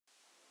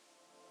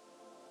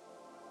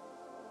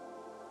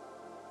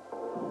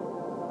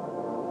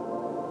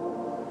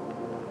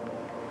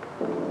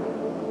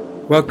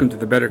Welcome to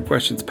the Better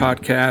Questions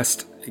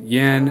podcast.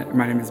 Again,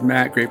 my name is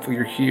Matt. Grateful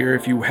you're here.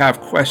 If you have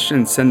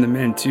questions, send them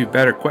in to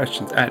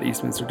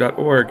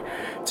betterquestions@eastminster.org.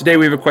 Today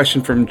we have a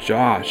question from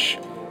Josh.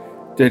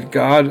 Did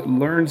God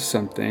learn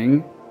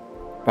something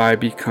by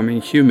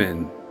becoming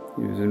human?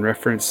 He was in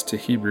reference to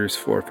Hebrews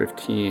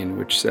 4:15,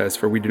 which says,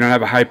 "For we do not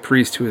have a high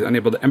priest who is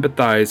unable to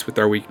empathize with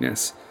our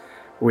weakness.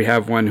 We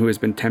have one who has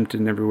been tempted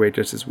in every way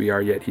just as we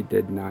are, yet he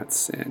did not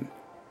sin."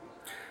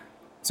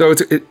 So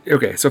so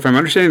if I'm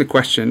understanding the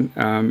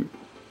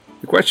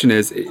question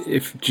is,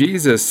 if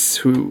Jesus,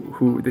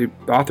 who the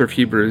author of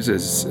Hebrews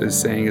is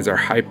saying is our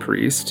high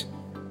priest,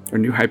 our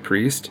new high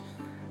priest,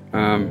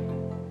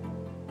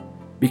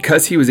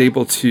 because he was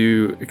able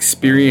to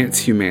experience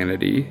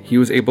humanity, he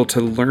was able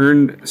to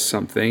learn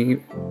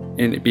something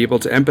and be able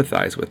to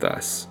empathize with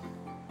us.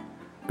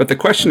 But the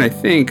question, I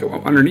think,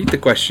 underneath the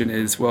question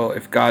is, well,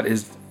 if God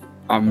is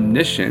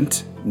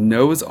omniscient,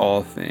 knows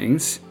all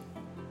things,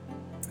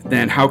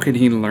 then how could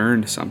he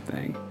learn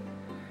something?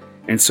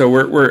 And so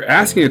we're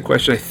asking a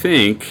question, I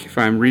think, if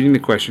I'm reading the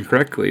question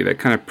correctly, that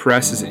kind of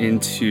presses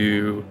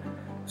into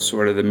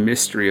sort of the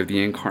mystery of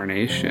the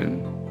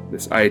incarnation.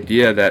 This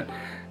idea that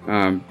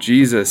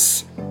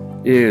Jesus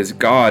is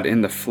God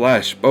in the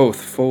flesh,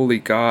 both fully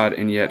God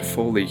and yet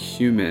fully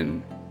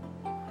human.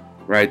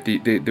 Right?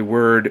 The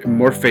word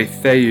morphe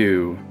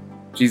theou,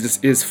 Jesus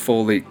is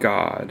fully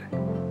God.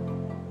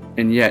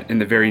 And yet in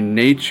the very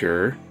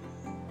nature,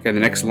 okay, the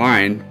next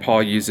line,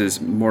 Paul uses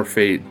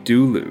morphe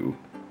doulou.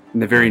 In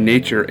the very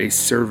nature, a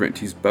servant.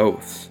 He's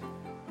both.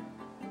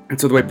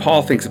 And so the way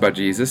Paul thinks about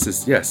Jesus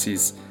is, yes,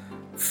 he's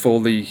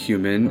fully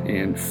human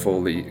and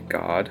fully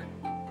God.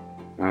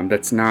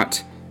 That's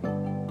not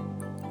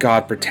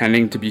God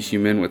pretending to be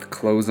human with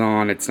clothes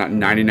on. It's not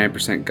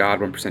 99% God,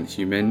 1%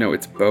 human. No,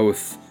 it's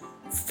both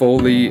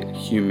fully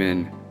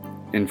human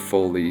and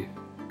fully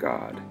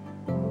God.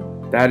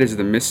 That is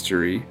the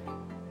mystery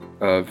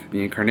of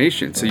the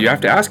incarnation. So you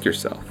have to ask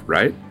yourself,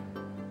 right?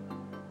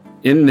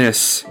 In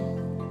this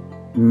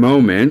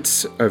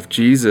moment of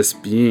Jesus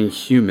being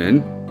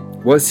human,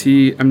 was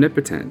he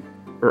omnipotent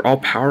or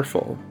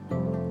all-powerful?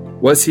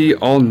 Was he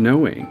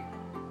all-knowing?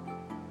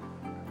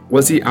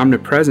 Was he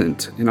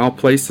omnipresent in all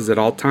places at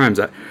all times?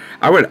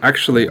 I would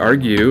actually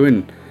argue,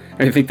 and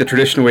I think the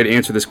traditional way to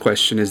answer this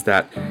question is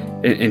that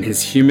in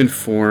his human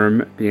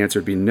form, the answer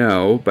would be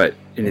no, but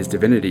in his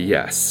divinity,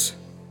 yes.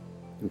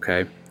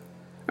 Okay?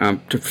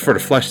 To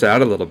flesh that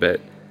out a little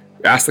bit,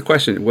 ask the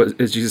question,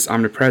 is Jesus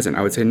omnipresent?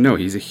 I would say no,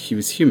 he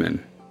was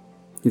human.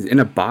 He's in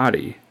a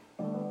body.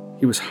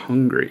 He was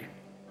hungry.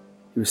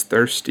 He was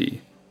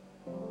thirsty.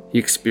 He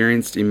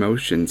experienced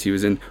emotions. He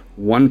was in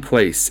one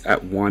place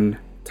at one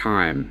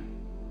time.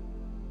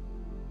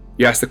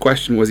 You ask the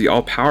question, was he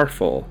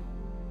all-powerful?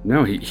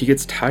 No, he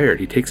gets tired.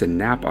 He takes a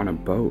nap on a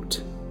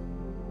boat.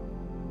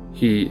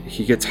 He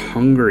gets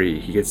hungry.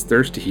 He gets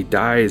thirsty. He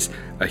dies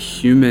a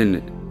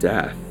human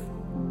death.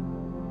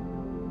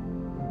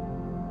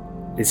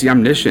 Is he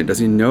omniscient? Does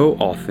he know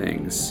all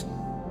things?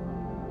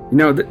 You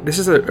know, this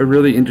is a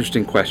really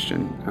interesting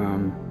question.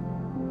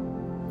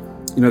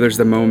 There's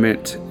the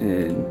moment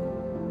in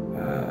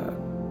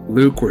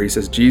Luke where he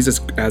says Jesus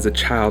as a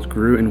child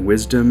grew in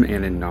wisdom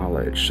and in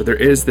knowledge. So there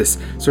is this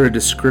sort of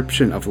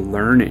description of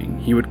learning.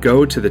 Jesus would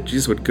go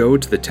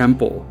to the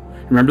temple.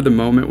 Remember the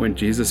moment when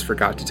Jesus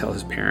forgot to tell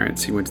his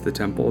parents he went to the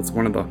temple? It's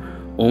one of the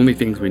only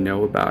things we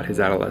know about his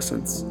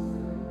adolescence.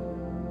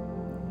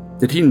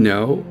 Did he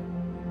know?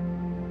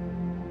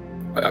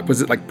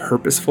 Was it like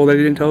purposeful that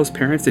he didn't tell his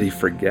parents? Did he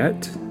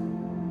forget?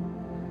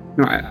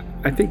 No,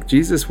 I think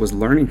Jesus was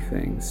learning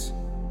things.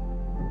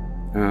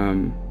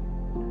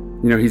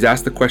 He's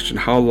asked the question,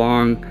 how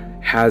long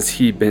has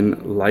he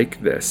been like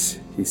this?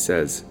 He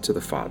says to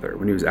the Father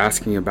when he was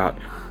asking about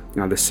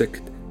the sick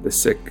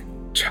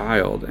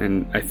child.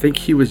 And I think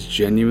he was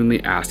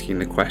genuinely asking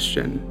the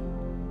question.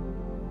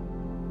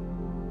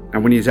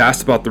 And when he's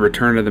asked about the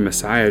return of the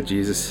Messiah,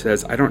 Jesus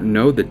says, I don't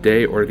know the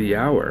day or the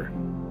hour.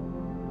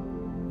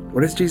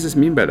 What does Jesus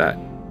mean by that?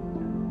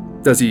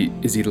 Is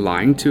he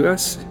lying to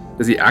us?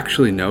 Does he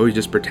actually know? He's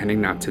just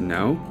pretending not to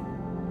know?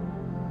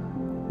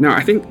 No,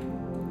 I think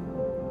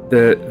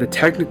the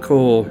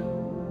technical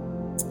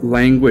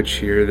language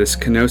here, this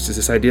kenosis,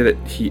 this idea that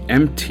he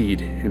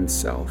emptied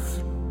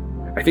himself.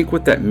 I think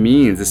what that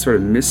means, this sort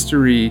of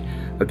mystery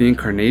of the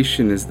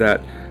incarnation, is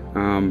that,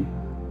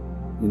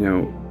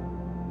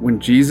 when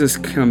Jesus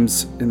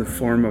comes in the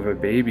form of a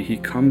baby, he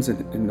comes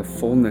in the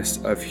fullness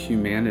of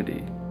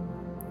humanity.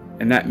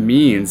 And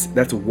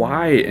that's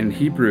why in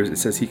Hebrews it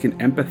says he can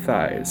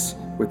empathize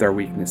with our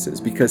weaknesses,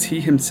 because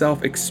he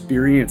himself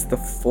experienced the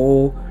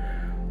full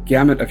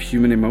gamut of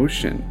human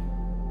emotion.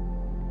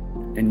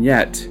 And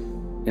yet,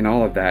 in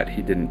all of that,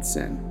 he didn't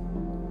sin.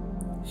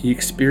 He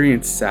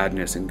experienced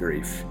sadness and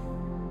grief,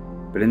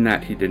 but in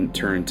that he didn't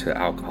turn to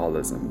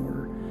alcoholism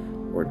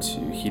or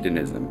to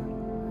hedonism.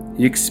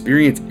 He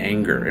experienced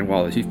anger, and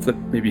while he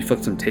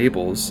flipped some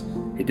tables,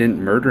 he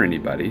didn't murder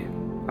anybody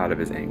out of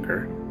his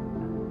anger.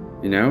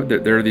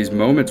 There are these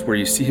moments where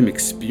you see him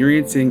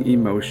experiencing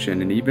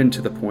emotion, and even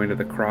to the point of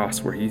the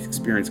cross where he's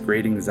experienced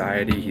great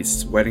anxiety. He's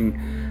sweating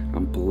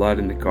blood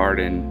in the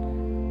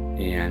garden,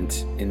 and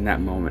in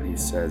that moment he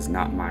says,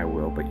 "Not my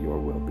will, but your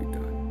will be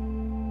done."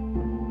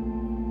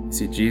 You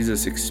see,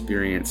 Jesus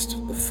experienced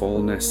the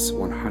fullness,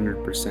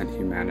 100%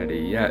 humanity,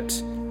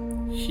 yet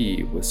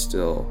he was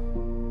still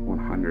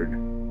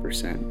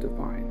 100%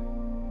 divine.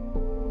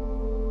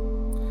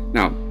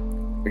 Now,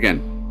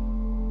 again,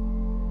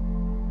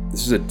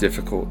 this is a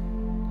difficult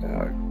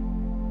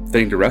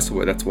thing to wrestle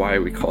with. That's why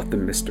we call it the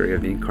mystery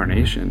of the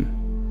incarnation.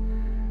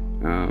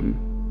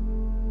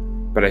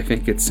 But I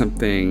think it's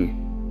something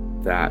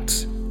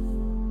that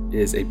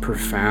is a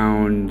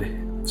profound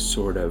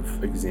sort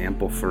of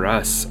example for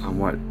us on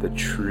what the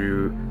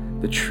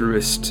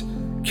truest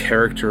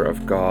character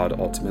of God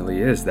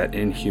ultimately is, that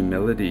in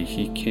humility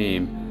he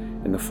came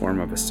in the form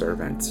of a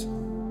servant.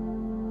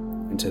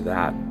 And to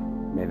that,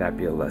 may that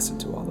be a lesson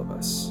to all of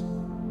us.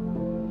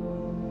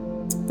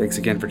 Thanks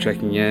again for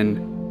checking in.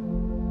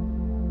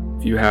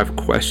 If you have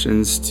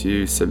questions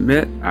to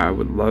submit, I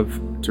would love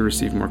to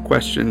receive more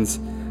questions.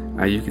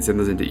 You can send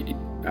those into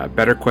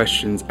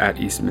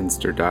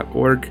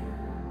betterquestions@eastminster.org.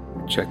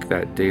 Check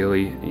that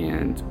daily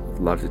and would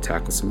love to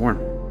tackle some more.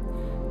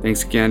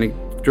 Thanks again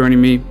for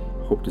joining me.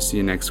 Hope to see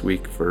you next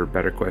week for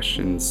Better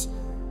Questions.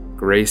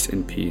 Grace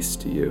and peace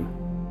to you.